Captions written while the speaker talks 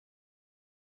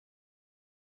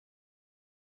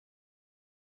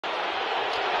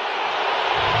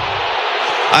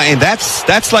And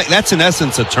that's in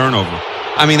essence a turnover.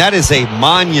 I mean, that is a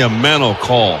monumental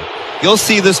call. You'll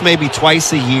see this maybe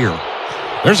twice a year.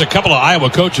 There's a couple of Iowa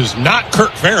coaches, not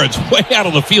Kirk Ferentz, way out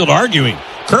of the field arguing.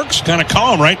 Kirk's kind of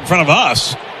calm right in front of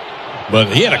us.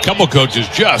 But he had a couple coaches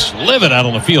just livid out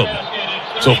on the field.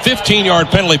 So 15-yard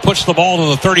penalty puts the ball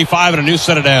to the 35 and a new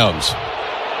set of downs.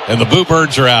 And the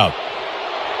Bluebirds are out.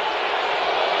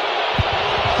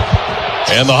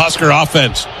 And the Husker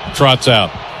offense trots out.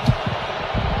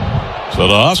 So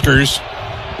the Huskers,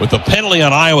 with the penalty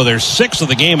on Iowa, they're 6th of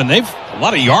the game, and they've a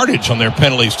lot of yardage on their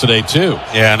penalties today, too.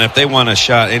 Yeah, and if they want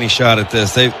any shot at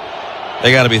this, they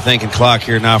got to be thinking clock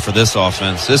here now for this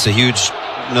offense. This is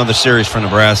another series for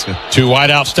Nebraska. 2 wide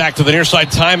out stacked to the near side.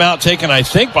 Timeout taken, I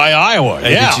think, by Iowa.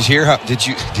 Hey, yeah. Did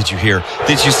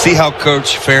you see how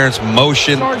Coach Ferentz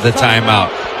motioned the timeout?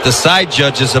 The side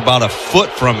judge is about a foot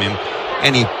from him,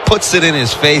 and he puts it in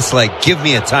his face like, give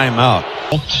me a timeout.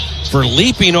 For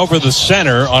leaping over the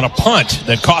center on a punt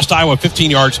that cost Iowa 15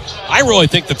 yards. I really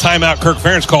think the timeout Kirk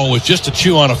Ferentz call was just to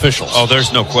chew on officials. Oh,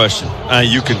 there's no question.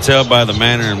 You can tell by the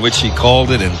manner in which he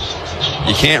called it, and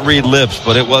you can't read lips,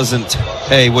 but it wasn't,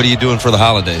 hey, what are you doing for the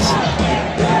holidays?